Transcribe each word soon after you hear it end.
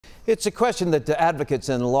It's a question that advocates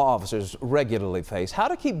and law officers regularly face: how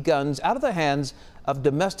to keep guns out of the hands of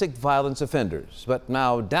domestic violence offenders. But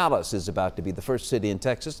now Dallas is about to be the first city in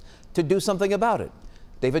Texas to do something about it.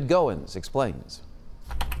 David Goins explains.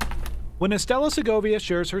 When Estella Segovia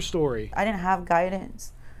shares her story, I didn't have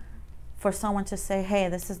guidance for someone to say, hey,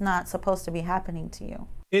 this is not supposed to be happening to you.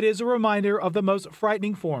 It is a reminder of the most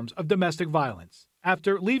frightening forms of domestic violence.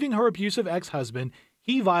 After leaving her abusive ex-husband,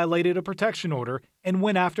 he violated a protection order and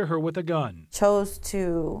went after her with a gun. Chose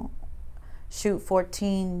to shoot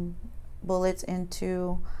 14 bullets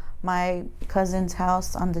into my cousin's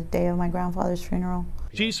house on the day of my grandfather's funeral.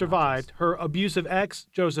 She survived. Her abusive ex,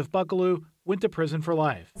 Joseph Buckaloo, went to prison for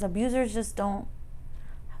life. Abusers just don't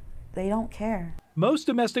care. Most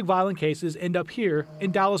domestic violence cases end up here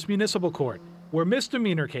in Dallas Municipal Court, where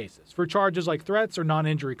misdemeanor cases for charges like threats or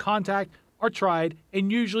non-injury contact are tried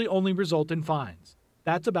and usually only result in fines.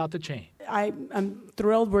 That's about to change. I'm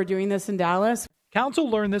thrilled we're doing this in Dallas. Council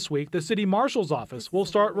learned this week the city marshal's office will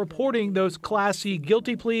start reporting those Class C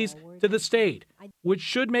guilty pleas to the state, which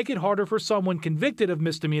should make it harder for someone convicted of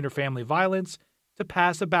misdemeanor family violence to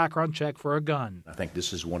pass a background check for a gun. I think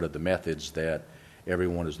this is one of the methods that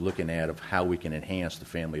everyone is looking at of how we can enhance the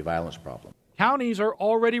family violence problem. Counties are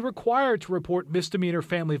already required to report misdemeanor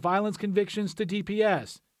family violence convictions to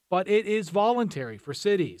DPS, but it is voluntary for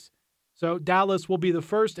cities. So Dallas will be the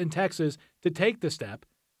first in Texas to take the step.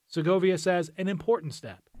 Segovia says an important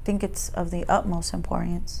step. I think it's of the utmost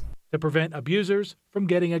importance to prevent abusers from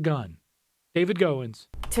getting a gun. David Goins.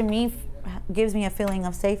 To me, gives me a feeling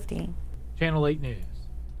of safety. Channel 8 News.